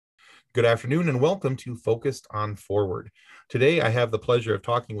Good afternoon and welcome to Focused on Forward. Today I have the pleasure of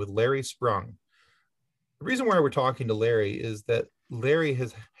talking with Larry Sprung. The reason why we're talking to Larry is that Larry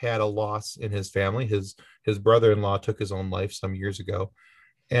has had a loss in his family. His brother-in-law took his own life some years ago.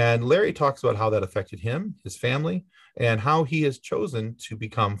 And Larry talks about how that affected him, his family, and how he has chosen to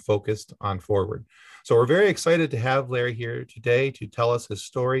become focused on forward. So we're very excited to have Larry here today to tell us his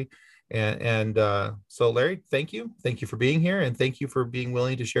story. So, Larry, thank you. Thank you for being here, and thank you for being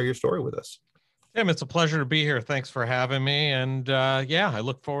willing to share your story with us. Tim, it's a pleasure to be here. Thanks for having me. And yeah, I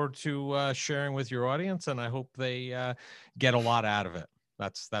look forward to sharing with your audience, and I hope they get a lot out of it.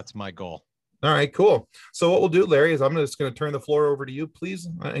 That's my goal. All right, cool. So what we'll do, Larry, is I'm just going to turn the floor over to you. Please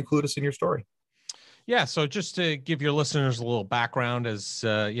include us in your story. Yeah, so just to give your listeners a little background as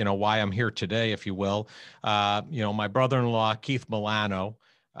why I'm here today, if you will. My brother-in-law Keith Milano.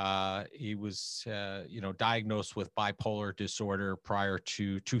 He was, diagnosed with bipolar disorder prior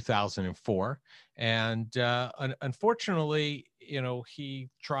to 2004, and unfortunately, he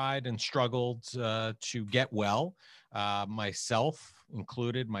tried and struggled to get well. Myself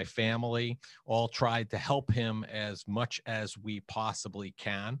included, my family, all tried to help him as much as we possibly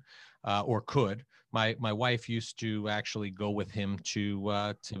can or could. My wife used to actually go with him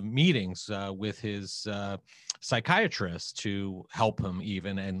to meetings with his psychiatrist to help him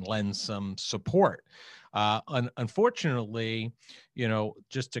even and lend some support. Unfortunately,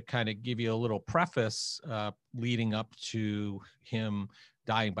 just to kind of give you a little preface, leading up to him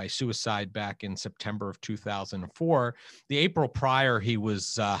dying by suicide back in September of 2004, the April prior, he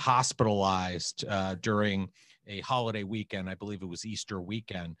was hospitalized during a holiday weekend. I believe it was Easter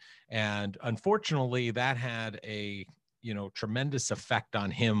weekend. And unfortunately, that had a tremendous effect on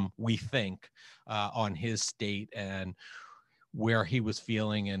him, we think, on his state and where he was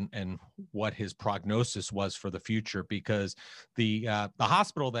feeling and what his prognosis was for the future, because the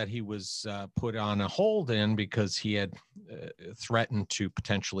hospital that he was put on a hold in because he had threatened to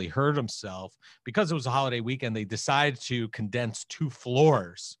potentially hurt himself, because it was a holiday weekend, they decided to condense 2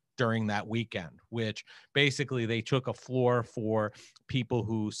 floors during that weekend, which basically they took a floor for people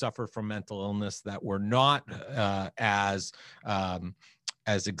who suffer from mental illness that were not as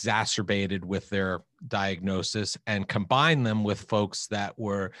exacerbated with their diagnosis, and combine them with folks that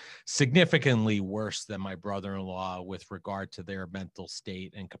were significantly worse than my brother-in-law with regard to their mental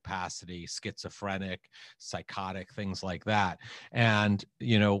state and capacity, schizophrenic, psychotic, things like that. And,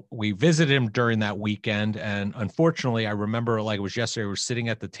 we visited him during that weekend. And unfortunately, I remember like it was yesterday, we were sitting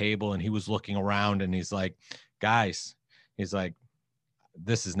at the table and he was looking around and he's like, guys, he's like,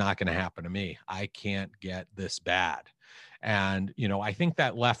 this is not going to happen to me. I can't get this bad. And, I think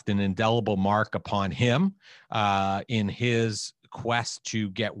that left an indelible mark upon him in his quest to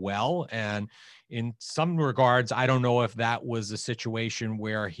get well. And in some regards, I don't know if that was a situation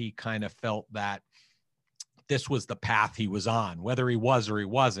where he kind of felt that this was the path he was on, whether he was or he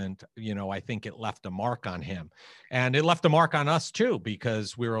wasn't. I think it left a mark on him, and it left a mark on us too,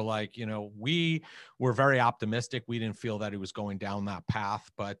 because we were like, we were very optimistic. We didn't feel that he was going down that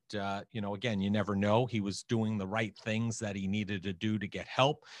path, but again, you never know. He was doing the right things that he needed to do to get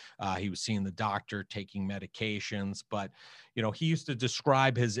help. He was seeing the doctor, taking medications, but he used to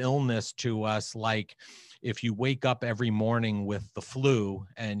describe his illness to us like, if you wake up every morning with the flu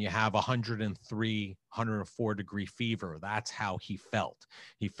and you have 103, 104-degree fever, that's how he felt.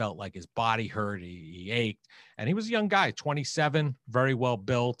 He felt like his body hurt, he ached. And he was a young guy, 27, very well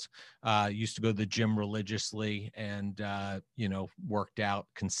built, used to go to the gym religiously and, worked out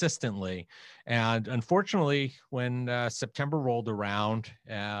consistently. And unfortunately, when September rolled around,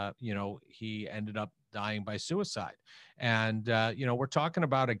 he ended up dying by suicide. And, we're talking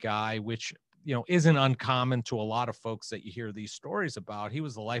about a guy which, isn't uncommon to a lot of folks that you hear these stories about. He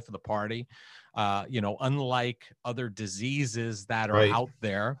was the life of the party. Unlike other diseases that are Right. out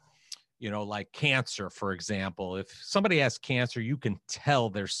there, like cancer, for example. If somebody has cancer, you can tell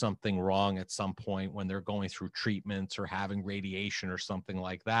there's something wrong at some point when they're going through treatments or having radiation or something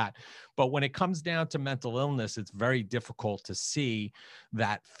like that. But when it comes down to mental illness, it's very difficult to see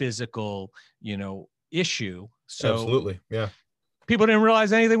that physical, issue. So Absolutely. Yeah. people didn't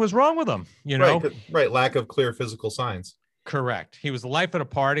realize anything was wrong with him, Right. Right. Lack of clear physical signs. Correct. He was the life of the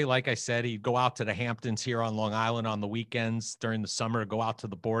party. Like I said, he'd go out to the Hamptons here on Long Island on the weekends during the summer, go out to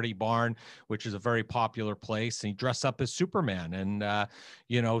the Bordy Barn, which is a very popular place, and he'd dress up as Superman. And,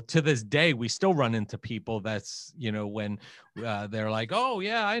 to this day, we still run into people that's, when they're like, oh,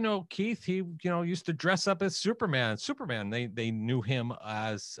 yeah, I know Keith, he, used to dress up as Superman. They knew him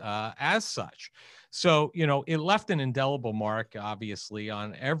as such. So, it left an indelible mark, obviously,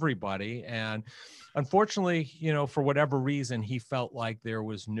 on everybody. And unfortunately, for whatever reason, days, and he felt like there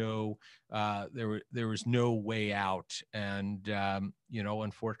was no there was no way out, and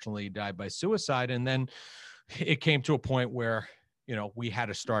unfortunately, he died by suicide. And then it came to a point where we had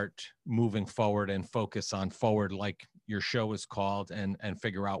to start moving forward and focus on forward, like your show is called, and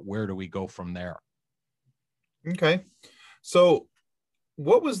figure out where do we go from there. Okay. So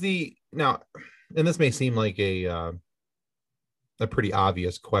what was now, and this may seem like a pretty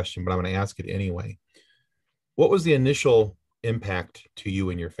obvious question, but I'm going to ask it anyway. What was the initial impact to you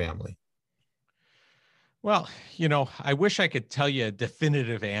and your family? Well, I wish I could tell you a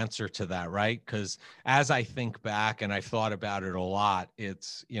definitive answer to that, right? Because as I think back and I've thought about it a lot,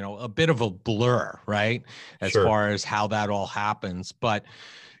 it's, a bit of a blur, right? As Sure. far as how that all happens. But,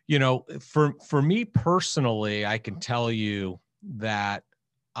 for me personally, I can tell you that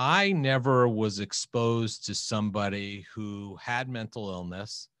I never was exposed to somebody who had mental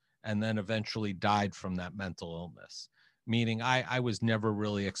illness and then eventually died from that mental illness. Meaning I was never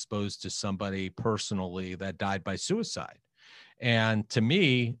really exposed to somebody personally that died by suicide. And to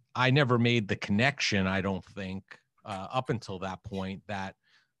me, I never made the connection, I don't think, up until that point, that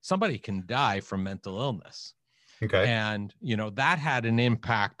somebody can die from mental illness. Okay. And, that had an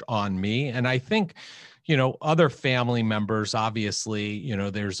impact on me. And I think, other family members, obviously,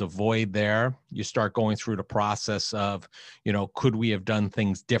 there's a void there. You start going through the process of, could we have done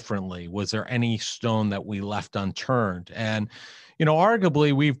things differently? Was there any stone that we left unturned? And,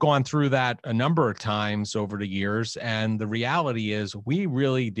 arguably, we've gone through that a number of times over the years. And the reality is we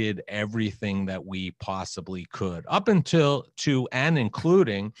really did everything that we possibly could, up until to and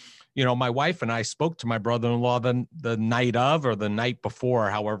including, my wife and I spoke to my brother-in-law the night of, or the night before,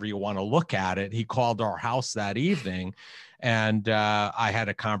 however you want to look at it. He called our house that evening, and I had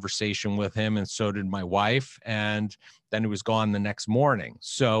a conversation with him, and so did my wife. And then he was gone the next morning.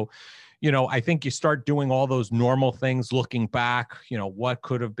 So, I think you start doing all those normal things, looking back, what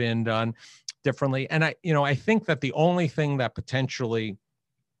could have been done differently. And I think that the only thing that potentially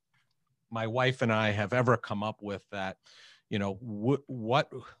my wife and I have ever come up with that,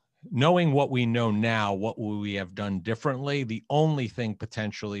 knowing what we know now, what would we have done differently? The only thing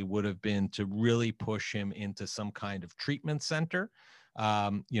potentially would have been to really push him into some kind of treatment center,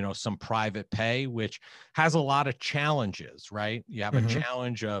 some private pay, which has a lot of challenges, right? You have a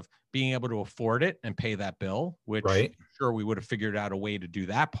challenge of being able to afford it and pay that bill, which Right. Sure, we would have figured out a way to do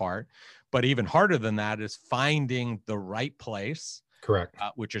that part. But even harder than that is finding the right place. Correct.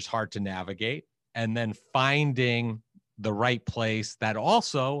 Which is hard to navigate. And then finding the right place that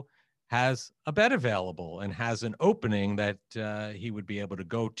also has a bed available and has an opening that he would be able to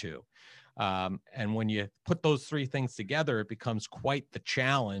go to. And when you put those three things together, it becomes quite the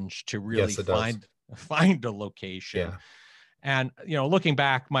challenge to really find a location. Yeah. And, looking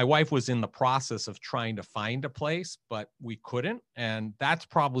back, my wife was in the process of trying to find a place, but we couldn't. And that's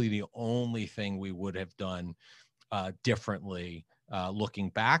probably the only thing we would have done differently looking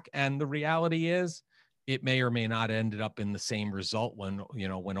back. And the reality is, it may or may not ended up in the same result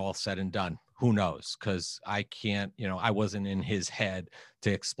when all said and done. Who knows? Because I can't, I wasn't in his head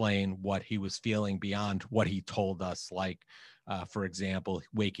to explain what he was feeling beyond what he told us. Like, for example,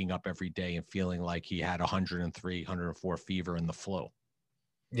 waking up every day and feeling like he had 103, 104 fever and the flu.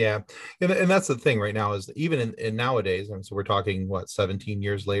 Yeah. And that's the thing right now is even in nowadays, and so we're talking 17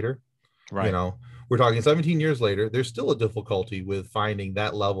 years later, right? We're talking 17 years later, there's still a difficulty with finding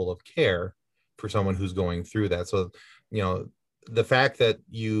that level of care for someone who's going through that. So, the fact that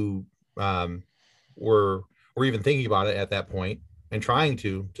you were even thinking about it at that point and trying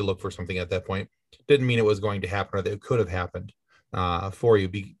to look for something at that point didn't mean it was going to happen or that it could have happened for you.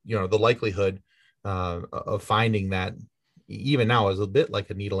 The likelihood of finding that even now is a bit like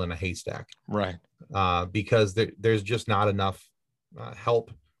a needle in a haystack, right? Because there's just not enough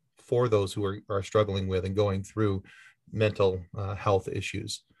help for those who are struggling with and going through mental health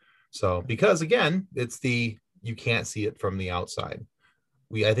issues. So, because again, you can't see it from the outside.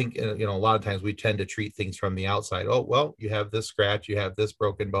 I think, a lot of times we tend to treat things from the outside. Oh, well, you have this scratch, you have this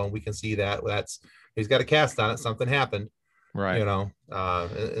broken bone. We can see that he's got a cast on it. Something happened, right?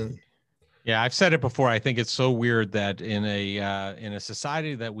 Yeah, I've said it before. I think it's so weird that in a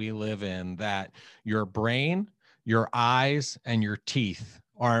society that we live in, that your brain, your eyes, and your teeth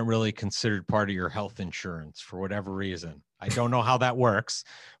aren't really considered part of your health insurance for whatever reason. I don't know how that works,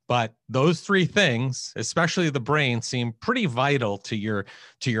 but those three things, especially the brain, seem pretty vital to your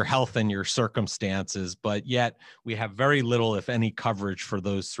health and your circumstances. But yet we have very little, if any, coverage for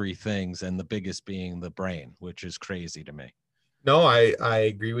those three things, and the biggest being the brain, which is crazy to me. No, I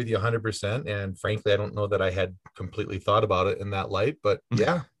agree with you 100%. And frankly, I don't know that I had completely thought about it in that light, but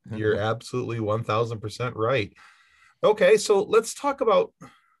yeah, you're absolutely 1000% right. Okay, so let's talk about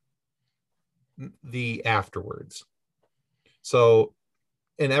the afterwards. So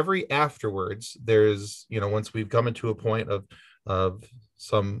in every afterwards, there's, once we've come into a point of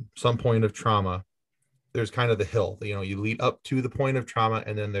some point of trauma, there's kind of the hill. You lead up to the point of trauma,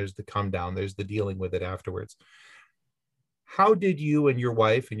 and then there's the come down. There's the dealing with it afterwards. How did you and your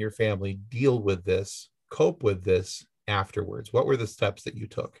wife and your family deal with this, cope with this afterwards? What were the steps that you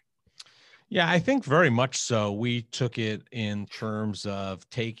took? Yeah, I think very much so. We took it in terms of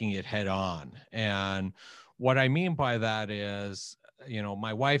taking it head on. And what I mean by that is,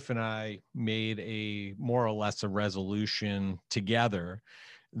 my wife and I made a more or less a resolution together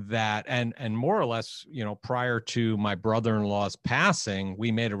that and more or less, prior to my brother-in-law's passing,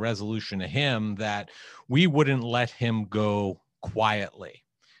 we made a resolution to him that we wouldn't let him go quietly.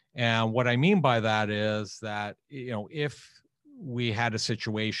 And what I mean by that is that, if we had a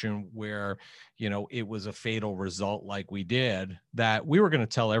situation where, it was a fatal result like we did, that we were going to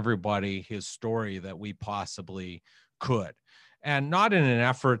tell everybody his story that we possibly could. And not in an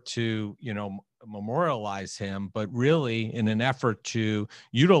effort to, memorialize him, but really in an effort to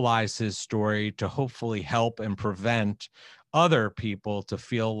utilize his story to hopefully help and prevent other people to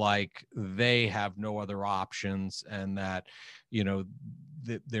feel like they have no other options, and that,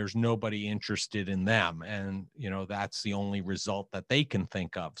 there's nobody interested in them, and that's the only result that they can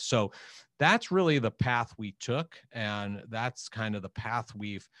think of. So that's really the path we took, and that's kind of the path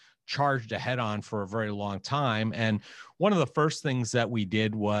we've charged ahead on for a very long time. And one of the first things that we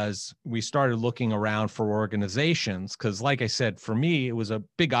did was we started looking around for organizations, because like I said, for me, it was a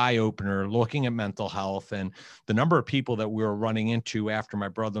big eye opener looking at mental health and the number of people that we were running into after my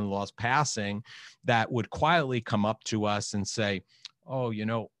brother-in-law's passing that would quietly come up to us and say, oh,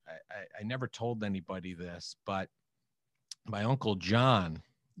 I never told anybody this, but my Uncle John,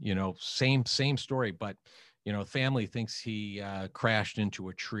 same story, but family thinks he crashed into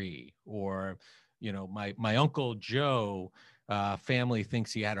a tree, or my Uncle Joe, family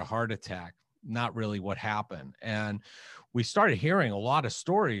thinks he had a heart attack. Not really what happened. And we started hearing a lot of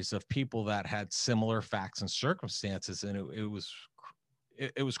stories of people that had similar facts and circumstances, and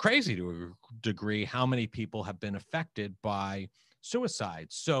it was crazy to a degree how many people have been affected by suicide.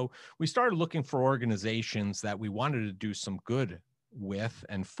 So we started looking for organizations that we wanted to do some good with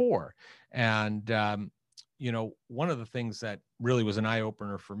and for. And one of the things that really was an eye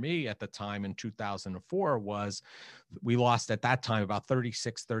opener for me at the time in 2004 was we lost at that time about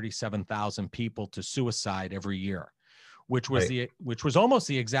 37,000 people to suicide every year, which was Right. which was almost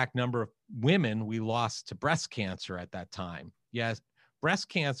the exact number of women we lost to breast cancer at that time. Yes, breast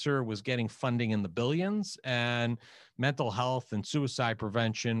cancer was getting funding in the billions, and mental health and suicide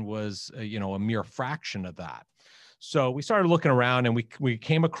prevention was a mere fraction of that. So we started looking around, and we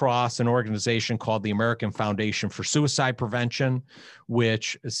came across an organization called the American Foundation for Suicide Prevention,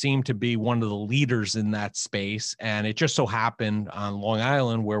 which seemed to be one of the leaders in that space. And it just so happened on Long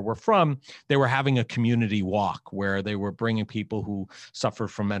Island, where we're from, they were having a community walk where they were bringing people who suffered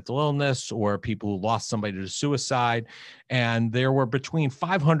from mental illness or people who lost somebody to suicide. And there were between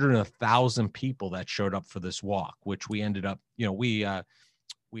 500 and 1,000 people that showed up for this walk, which we ended up,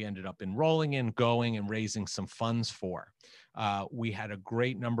 we ended up enrolling in, going and raising some funds for. We had a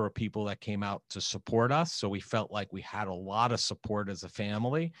great number of people that came out to support us. So we felt like we had a lot of support as a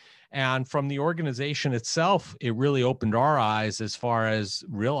family. And from the organization itself, it really opened our eyes as far as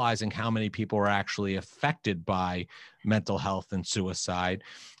realizing how many people are actually affected by mental health and suicide.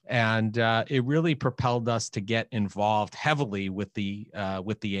 And it really propelled us to get involved heavily with the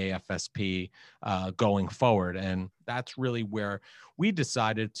AFSP going forward. And that's really where we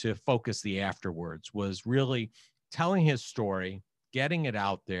decided to focus the afterwards, was really telling his story, getting it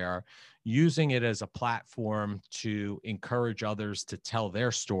out there, using it as a platform to encourage others to tell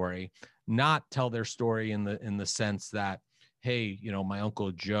their story, not tell their story in the sense that, hey, my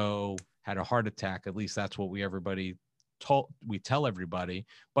Uncle Joe had a heart attack. At least that's what we tell everybody,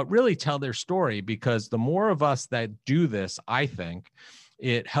 but really tell their story, because the more of us that do this, I think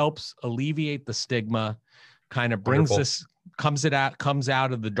it helps alleviate the stigma, kind of brings Wonderful. this, comes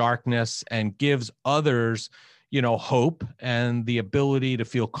out of the darkness, and gives others, hope and the ability to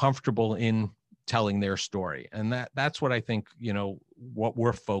feel comfortable in telling their story. And that's what I think, what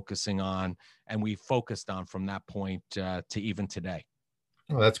we're focusing on, and we focused on from that point to even today.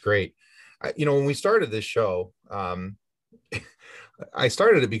 Oh, that's great. When we started this show, I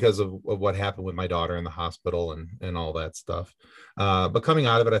started it because of what happened with my daughter in the hospital and all that stuff. But coming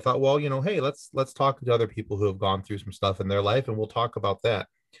out of it, I thought, well, hey, let's talk to other people who have gone through some stuff in their life, and we'll talk about that.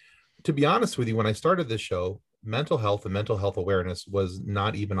 To be honest with you, when I started this show, mental health and mental health awareness was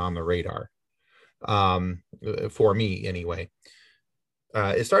not even on the radar. for me anyway.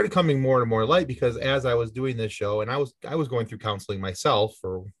 It started coming more and more light because as I was doing this show, and I was going through counseling myself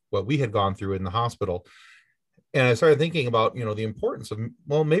for what we had gone through in the hospital, and I started thinking about, the importance of,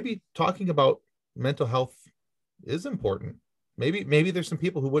 well, maybe talking about mental health is important. Maybe there's some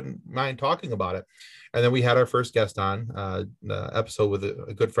people who wouldn't mind talking about it. And then we had our first guest on episode with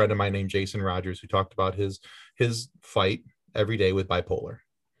a good friend of mine named Jason Rogers, who talked about his fight every day with bipolar.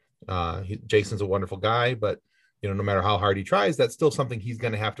 Jason's a wonderful guy, but no matter how hard he tries, that's still something he's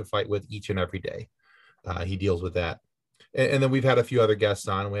going to have to fight with each and every day. He deals with that. And then we've had a few other guests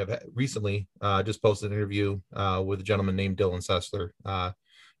on. We have recently just posted an interview with a gentleman named Dylan Sessler,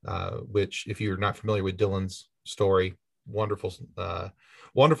 which, if you're not familiar with Dylan's story, wonderful,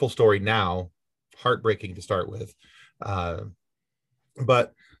 wonderful story now, heartbreaking to start with.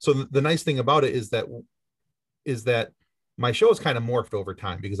 But so the nice thing about it is that my show has kind of morphed over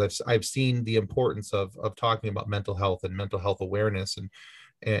time because I've seen the importance of talking about mental health and mental health awareness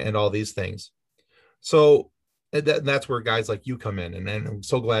and all these things. So that's where guys like you come in, and I'm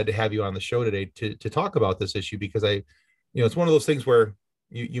so glad to have you on the show today to talk about this issue, because it's one of those things where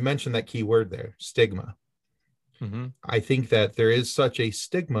you mentioned that key word there, stigma. Mm-hmm. I think that there is such a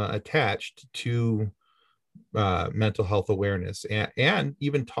stigma attached to mental health awareness and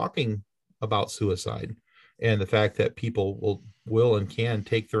even talking about suicide, and the fact that people will and can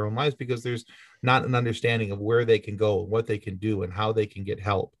take their own lives because there's not an understanding of where they can go, what they can do, and how they can get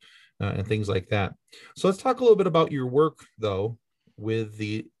help, and things like that. So let's talk a little bit about your work, though, with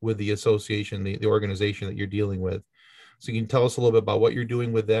the association, the organization that you're dealing with. So you can tell us a little bit about what you're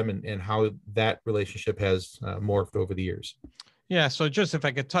doing with them and how that relationship has morphed over the years. Yeah. So just if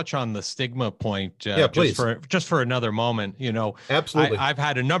I could touch on the stigma point, yeah, please. just for another moment, Absolutely. I've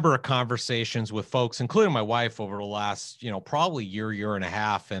had a number of conversations with folks, including my wife, over the last, probably year and a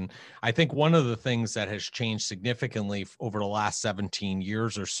half. And I think one of the things that has changed significantly over the last 17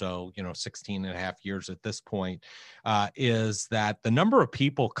 years or so, 16 and a half years at this point, is that the number of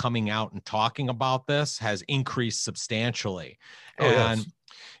people coming out and talking about this has increased substantially. And,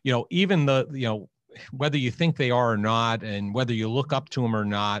 yes. Even whether you think they are or not, and whether you look up to them or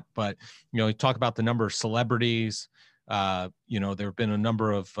not, but, you talk about the number of celebrities, there have been a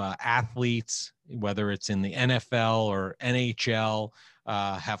number of athletes, whether it's in the NFL or NHL,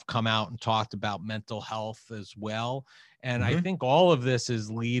 have come out and talked about mental health as well. And I think all of this is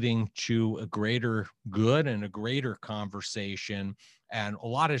leading to a greater good and a greater conversation, and a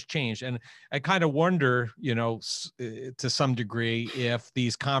lot has changed. And I kind of wonder, to some degree, if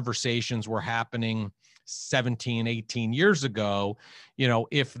these conversations were happening 17, 18 years ago,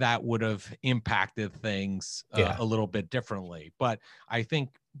 if that would have impacted things a little bit differently. But I think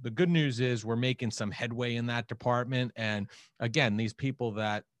the good news is we're making some headway in that department. And again, these people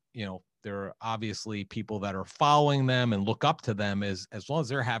that, there are obviously people that are following them and look up to them, as long as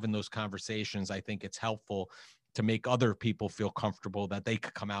they're having those conversations. I think it's helpful to make other people feel comfortable that they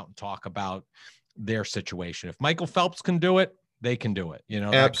could come out and talk about their situation. If Michael Phelps can do it, they can do it,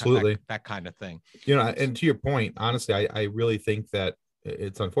 Absolutely. That kind of thing. And to your point, honestly, I really think that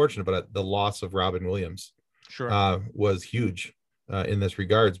it's unfortunate, but the loss of Robin Williams was huge in this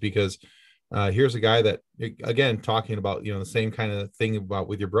regards, because here's a guy that, again, talking about, the same kind of thing about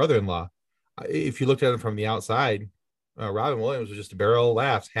with your brother-in-law. If you looked at him from the outside, Robin Williams was just a barrel of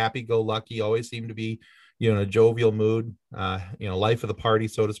laughs, happy-go-lucky, always seemed to be, in a jovial mood, life of the party,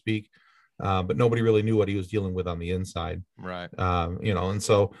 so to speak. But nobody really knew what he was dealing with on the inside. Right. And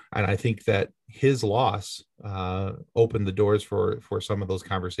I think that his loss opened the doors for some of those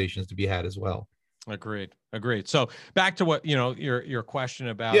conversations to be had as well. Agreed. So back to what, your question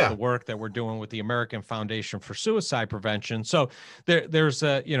about the work that we're doing with the American Foundation for Suicide Prevention. So there's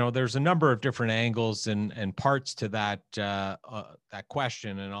a number of different angles and parts to that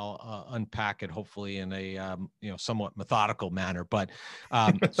question, and I'll unpack it hopefully in a somewhat methodical manner. But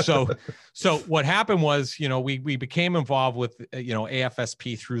so what happened was, we became involved with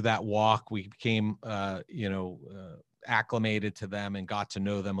AFSP through that walk. We became acclimated to them and got to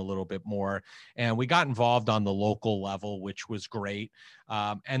know them a little bit more, and we got involved on the local level, which was great.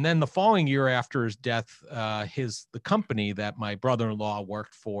 And then the following year after his death, the company that my brother-in-law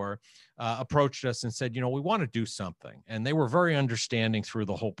worked for approached us and said, we want to do something. And they were very understanding through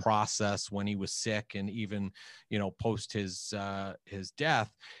the whole process when he was sick, and even post his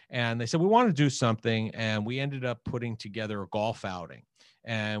death. And they said, we want to do something. And we ended up putting together a golf outing,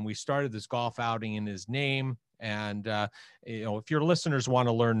 and we started this golf outing in his name. And, if your listeners want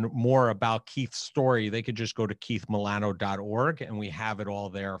to learn more about Keith's story, they could just go to keithmilano.org, and we have it all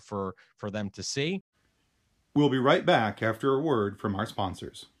there for them to see. We'll be right back after a word from our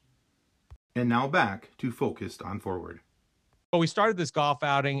sponsors. And now back to Focused on Forward. Well, we started this golf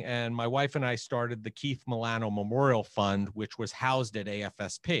outing, and my wife and I started the Keith Milano Memorial Fund, which was housed at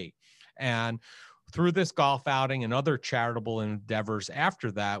AFSP. And through this golf outing and other charitable endeavors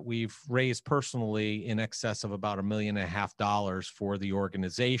after that, we've raised personally in excess of about $1.5 million for the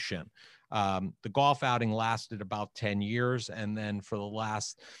organization. The golf outing lasted about 10 years. And then for the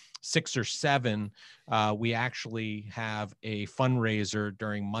last 6 or 7, we actually have a fundraiser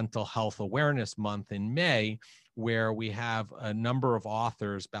during Mental Health Awareness Month in May, where we have a number of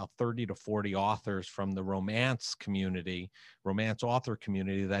authors, about 30 to 40 authors from the romance author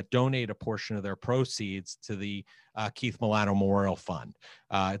community, that donate a portion of their proceeds to the Keith Milano Memorial Fund.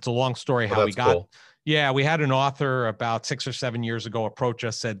 It's a long story how we got. Cool. Yeah, we had an author about 6 or 7 years ago approach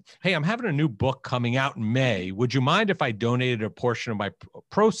us, said, "Hey, I'm having a new book coming out in May. Would you mind if I donated a portion of my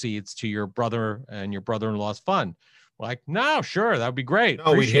proceeds to your brother and your brother-in-law's fund?" Like, no, sure, that would be great.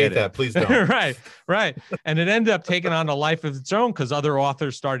 No, we hate that. Please don't. Right. And it ended up taking on a life of its own because other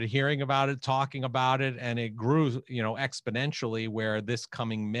authors started hearing about it, talking about it, and it grew, exponentially. Where this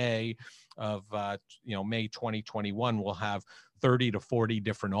coming May of, May 2021, we'll have 30 to 40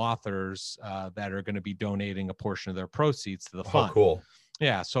 different authors that are going to be donating a portion of their proceeds to the fund. Oh, cool.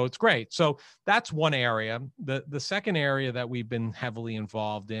 Yeah, so it's great. So that's one area. The second area that we've been heavily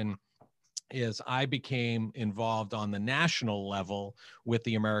involved in is I became involved on the national level with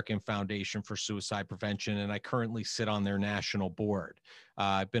the American Foundation for Suicide Prevention, and I currently sit on their national board.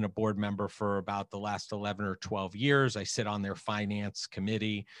 I've been a board member for about the last 11 or 12 years. I sit on their finance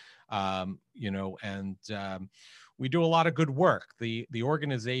committee, we do a lot of good work. The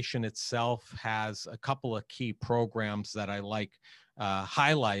organization itself has a couple of key programs that I like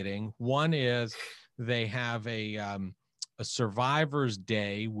highlighting. One is they have a Survivors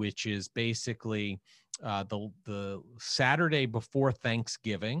Day, which is basically the Saturday before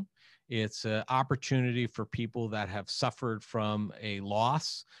Thanksgiving. It's an opportunity for people that have suffered from a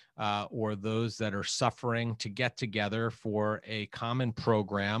loss or those that are suffering to get together for a common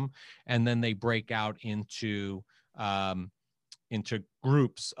program, and then they break out into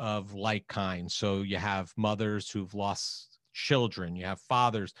groups of like kind. So you have mothers who've lost children, you have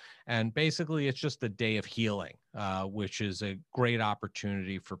fathers, and basically it's just a day of healing, which is a great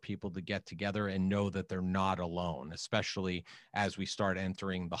opportunity for people to get together and know that they're not alone, especially as we start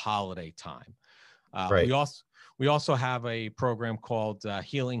entering the holiday time. Right. We also have a program called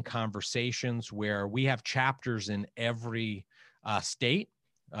Healing Conversations, where we have chapters in every state,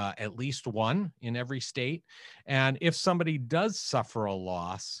 at least one in every state. And if somebody does suffer a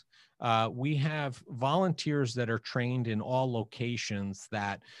loss, we have volunteers that are trained in all locations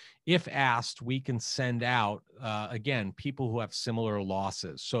that, if asked, we can send out, again, people who have similar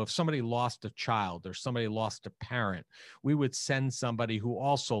losses. So if somebody lost a child or somebody lost a parent, we would send somebody who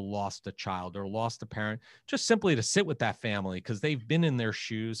also lost a child or lost a parent, just simply to sit with that family because they've been in their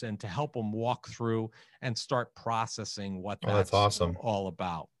shoes, and to help them walk through and start processing what that's awesome. all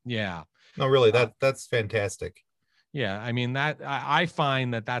about. Yeah. No, really, that's fantastic. Yeah, I mean, that I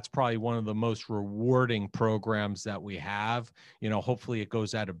find that that's probably one of the most rewarding programs that we have. Hopefully it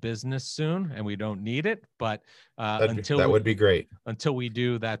goes out of business soon and we don't need it, but that would be great. Until we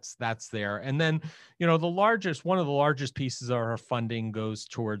do, that's there. And then, one of the largest pieces of our funding goes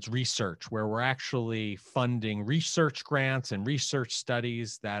towards research, where we're actually funding research grants and research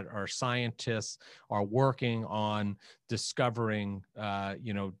studies that our scientists are working on discovering,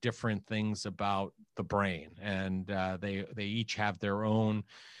 different things about the brain. And they each have their own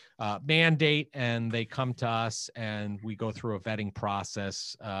mandate, and they come to us and we go through a vetting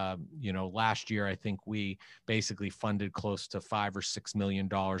process. Last year, I think we basically funded close to $5 or $6 million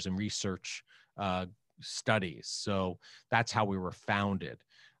in research studies. So that's how we were founded.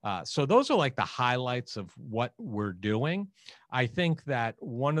 So those are like the highlights of what we're doing. I think that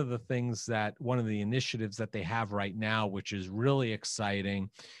one of the initiatives that they have right now, which is really exciting,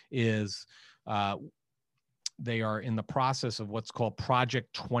 is they are in the process of what's called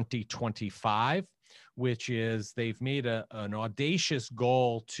Project 2025, which is they've made an audacious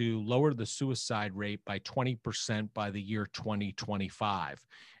goal to lower the suicide rate by 20% by the year 2025.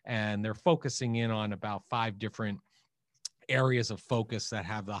 And they're focusing in on about 5 different areas of focus that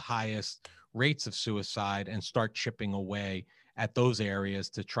have the highest rates of suicide, and start chipping away at those areas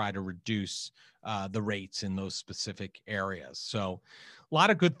to try to reduce the rates in those specific areas. So a lot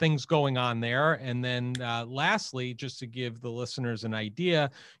of good things going on there. And then lastly, just to give the listeners an idea,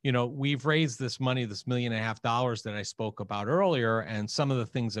 we've raised this money, this $1.5 million that I spoke about earlier, and some of the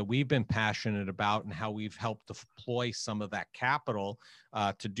things that we've been passionate about and how we've helped deploy some of that capital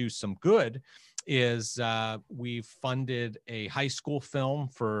to do some good is we've funded a high school film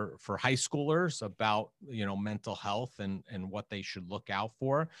for high schoolers about, mental health and what they should look out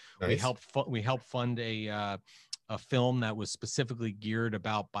for. Nice. We helped fund a film that was specifically geared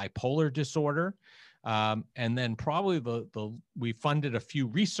about bipolar disorder. And then probably we funded a few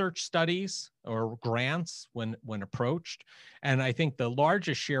research studies or grants when approached. And I think the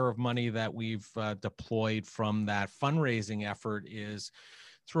largest share of money that we've deployed from that fundraising effort is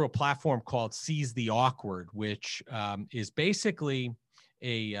through a platform called Seize the Awkward, which is basically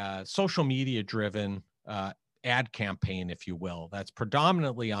a social media driven ad campaign, if you will, that's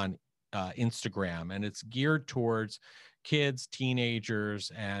predominantly on Instagram, and it's geared towards kids,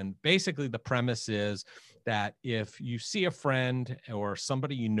 teenagers. And basically the premise is that if you see a friend or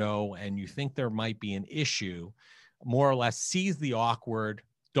somebody and you think there might be an issue, more or less seize the awkward.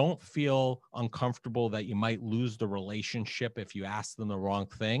 Don't feel uncomfortable that you might lose the relationship if you ask them the wrong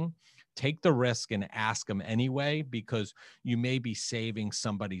thing. Take the risk and ask them anyway, because you may be saving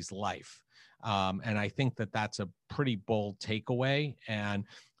somebody's life. And I think that that's a pretty bold takeaway, and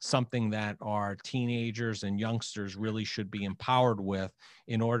something that our teenagers and youngsters really should be empowered with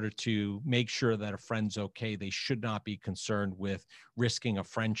in order to make sure that a friend's okay. They should not be concerned with risking a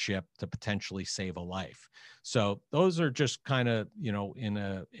friendship to potentially save a life. So those are just kind of, in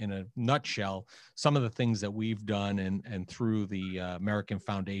a nutshell, some of the things that we've done and through the American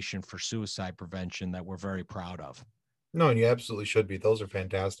Foundation for Suicide Prevention that we're very proud of. No, and you absolutely should be. Those are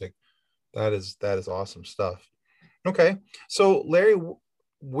fantastic. That is awesome stuff. Okay. So Larry,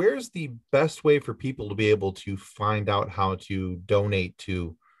 where's the best way for people to be able to find out how to donate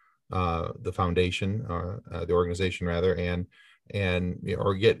to the foundation, or the organization rather, and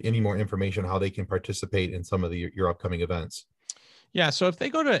or get any more information how they can participate in some of your upcoming events? Yeah, so if they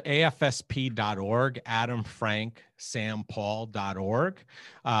go to afsp.org, adamfranksampaul.org,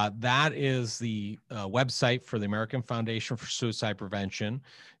 that is the website for the American Foundation for Suicide Prevention.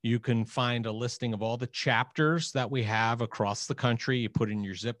 You can find a listing of all the chapters that we have across the country. You put in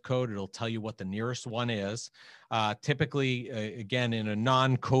your zip code, it'll tell you what the nearest one is. Typically, again, in a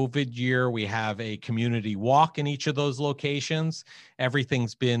non-COVID year, we have a community walk in each of those locations.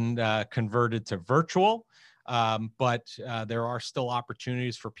 Everything's been converted to virtual. But there are still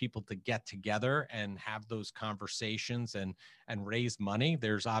opportunities for people to get together and have those conversations and raise money.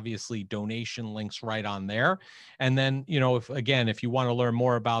 There's obviously donation links right on there. And then, if you want to learn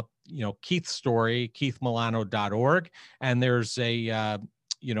more about, Keith's story, keithmilano.org, and there's a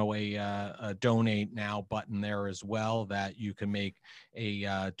donate now button there as well, that you can make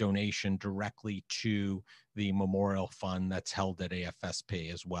a donation directly to the memorial fund that's held at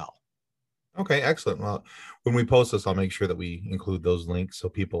AFSP as well. Okay, excellent. Well, when we post this, I'll make sure that we include those links so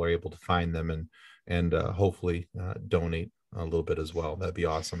people are able to find them and hopefully donate a little bit as well. That'd be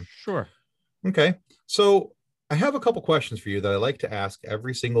awesome. Sure. Okay, so I have a couple questions for you that I like to ask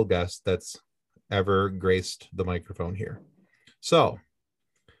every single guest that's ever graced the microphone here. So,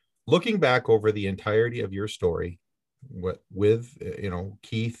 looking back over the entirety of your story, with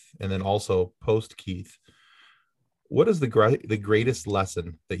Keith, and then also post Keith, what is the greatest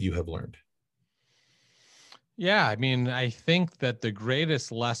lesson that you have learned? Yeah, I mean, I think that the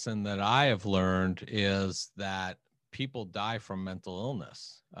greatest lesson that I have learned is that people die from mental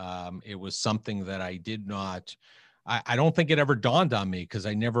illness. It was something that I did not, I don't think it ever dawned on me, because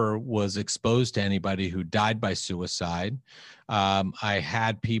I never was exposed to anybody who died by suicide. I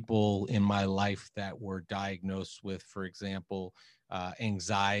had people in my life that were diagnosed with, for example,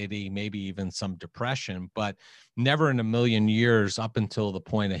 anxiety, maybe even some depression, but never in a million years up until the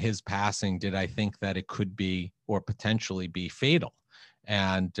point of his passing did I think that it could be or potentially be fatal.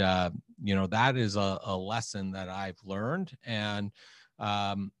 And, that is a lesson that I've learned, and,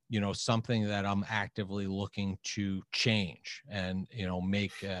 something that I'm actively looking to change and,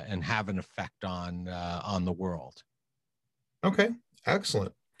 make and have an effect on the world. Okay,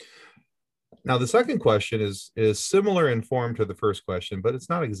 excellent. Now, the second question is similar in form to the first question, but it's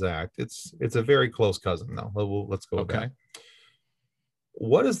not exact. It's a very close cousin, though. Let's go with that.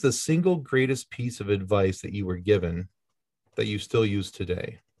 What is the single greatest piece of advice that you were given that you still use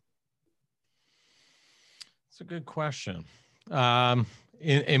today? It's a good question.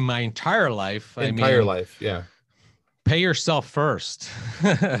 In my entire life, life, yeah. Pay yourself first.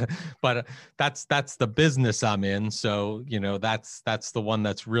 But that's the business I'm in. So, that's the one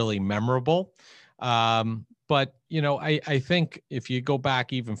that's really memorable. But, I think if you go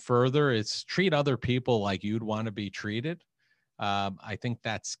back even further, it's treat other people like you'd want to be treated. I think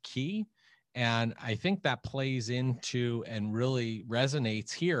that's key. And I think that plays into and really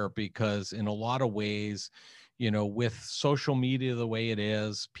resonates here, because in a lot of ways, with social media the way it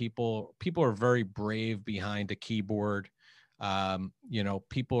is, people are very brave behind a keyboard.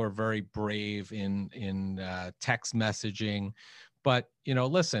 People are very brave in text messaging, but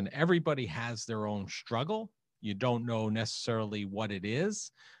listen, everybody has their own struggle. You don't know necessarily what it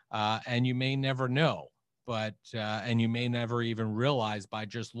is, and you may never know, and you may never even realize by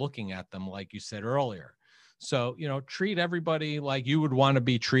just looking at them, like you said earlier. So, treat everybody like you would want to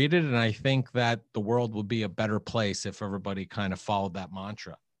be treated. And I think that the world would be a better place if everybody kind of followed that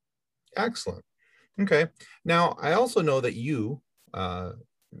mantra. Excellent. Okay. Now, I also know that you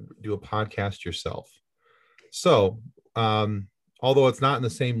do a podcast yourself. So, although it's not in the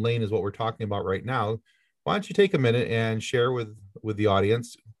same lane as what we're talking about right now, why don't you take a minute and share with the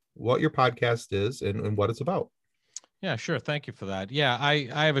audience what your podcast is and what it's about? Yeah, sure. Thank you for that. Yeah, I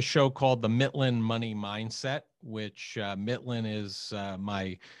have a show called the Mitlin Money Mindset, which Mitlin is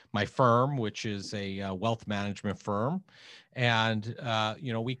my firm, which is a wealth management firm. And,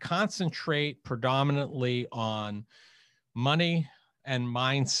 we concentrate predominantly on money and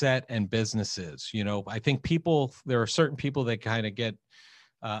mindset and businesses. I think there are certain people that kind of get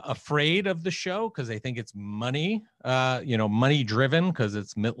afraid of the show because they think it's money, money driven because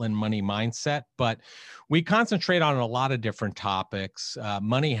it's Mitlin Money Mindset. But we concentrate on a lot of different topics.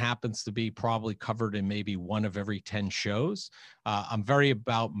 Money happens to be probably covered in maybe one of every 10 shows. I'm very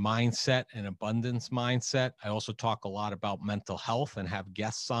about mindset and abundance mindset. I also talk a lot about mental health and have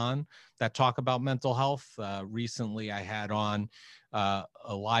guests on that talk about mental health. Recently, I had on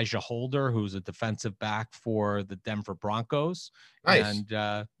Elijah Holder, who's a defensive back for the Denver Broncos. Nice.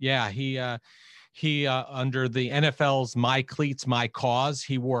 And he under the NFL's My Cleats, My Cause,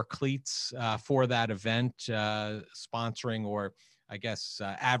 he wore cleats for that event, sponsoring or I guess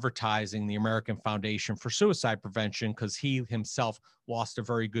advertising the American Foundation for Suicide Prevention, because he himself lost a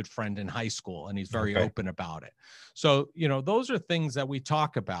very good friend in high school, and he's very open about it. So, those are things that we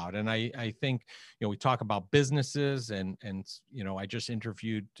talk about. And I think, we talk about businesses and I just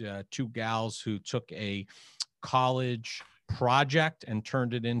interviewed two gals who took a college project and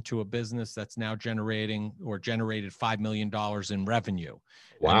turned it into a business that's now generated $5 million in revenue.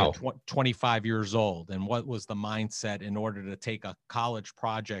 Wow. And 25 years old. And what was the mindset in order to take a college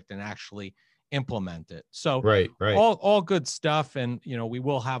project and actually implement it? So right. all good stuff. And, we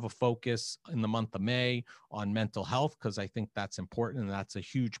will have a focus in the month of May on mental health, because I think that's important. And that's a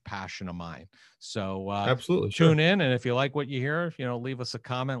huge passion of mine. So absolutely tune in. And if you like what you hear, leave us a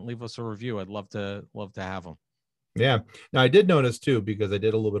comment, leave us a review. I'd love to have them. Yeah. Now I did notice too, because I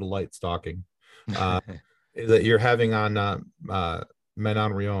did a little bit of light stalking, that you're having on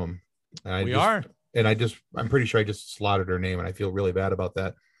Manon Rhéaume. I'm pretty sure I just slaughtered her name, and I feel really bad about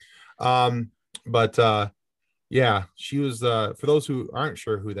that. But yeah, she was. For those who aren't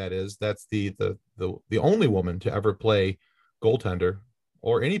sure who that is, that's the only woman to ever play goaltender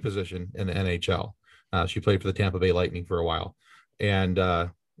or any position in the NHL. She played for the Tampa Bay Lightning for a while, and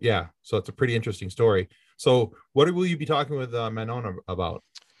yeah, so it's a pretty interesting story. So what will you be talking with Manon about?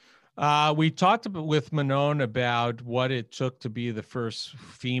 We talked with Manon about what it took to be the first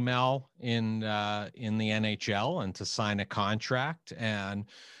female in the NHL and to sign a contract, and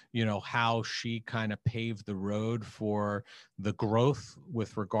how she kind of paved the road for the growth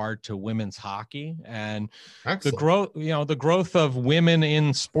with regard to women's hockey and Excellent. the growth of women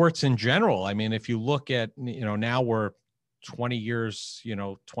in sports in general. I mean, if you look at, now we're 20 years,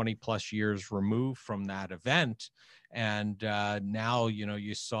 20 plus years removed from that event. And now,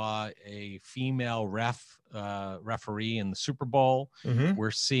 you saw a female referee in the Super Bowl. Mm-hmm. We're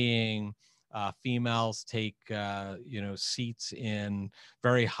seeing females take, seats in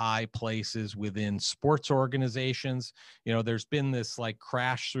very high places within sports organizations. There's been this like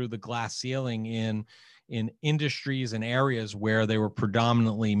crash through the glass ceiling in industries and areas where they were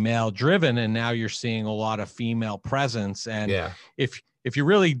predominantly male driven. And now you're seeing a lot of female presence. And if you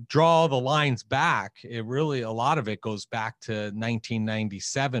really draw the lines back, a lot of it goes back to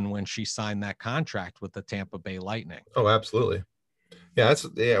 1997 when she signed that contract with the Tampa Bay Lightning. Oh, absolutely. Yeah,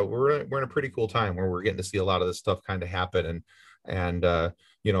 we're in a pretty cool time where we're getting to see a lot of this stuff kind of happen. And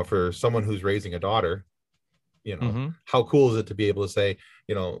for someone who's raising a daughter, how cool is it to be able to say,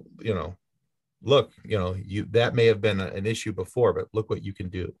 look, that may have been an issue before, but look what you can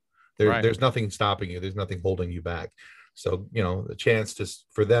do. There's nothing stopping you. There's nothing holding you back. So, the chance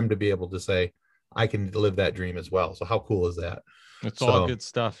for them to be able to say, I can live that dream as well. So how cool is that? It's all good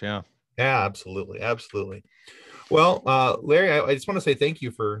stuff. Yeah. Yeah, absolutely. Absolutely. Well, Larry, I just want to say thank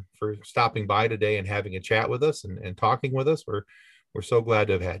you for stopping by today and having a chat with us and talking with us. We're so glad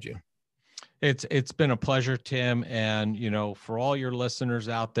to have had you. It's been a pleasure, Tim. And, for all your listeners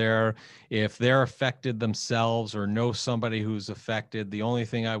out there, if they're affected themselves or know somebody who's affected, the only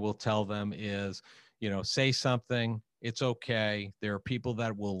thing I will tell them is, say something. It's okay. There are people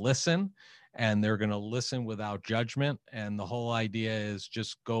that will listen, and they're going to listen without judgment. And the whole idea is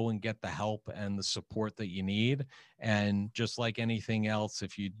just go and get the help and the support that you need. And just like anything else,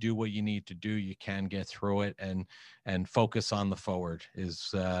 if you do what you need to do, you can get through it, and focus on the forward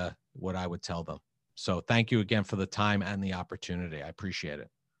is what I would tell them. So thank you again for the time and the opportunity. I appreciate it.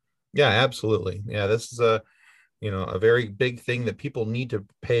 Yeah, absolutely. Yeah, this is a very big thing that people need to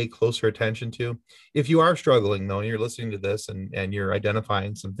pay closer attention to. If you are struggling though, and you're listening to this and you're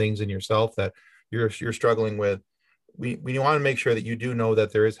identifying some things in yourself that you're struggling with, we want to make sure that you do know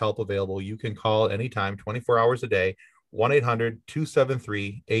that there is help available. You can call anytime, 24 hours a day,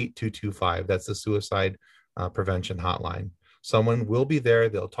 1-800-273-8225. That's the suicide prevention hotline. Someone will be there.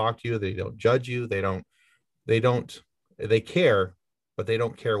 They'll talk to you. They don't judge you. They care, but they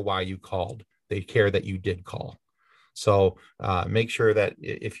don't care why you called. They care that you did call. So make sure that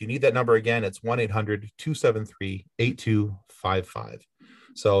if you need that number again, it's 1-800-273-8255.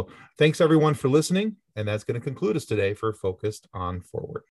 So thanks everyone for listening. And that's going to conclude us today for Focused on Forward.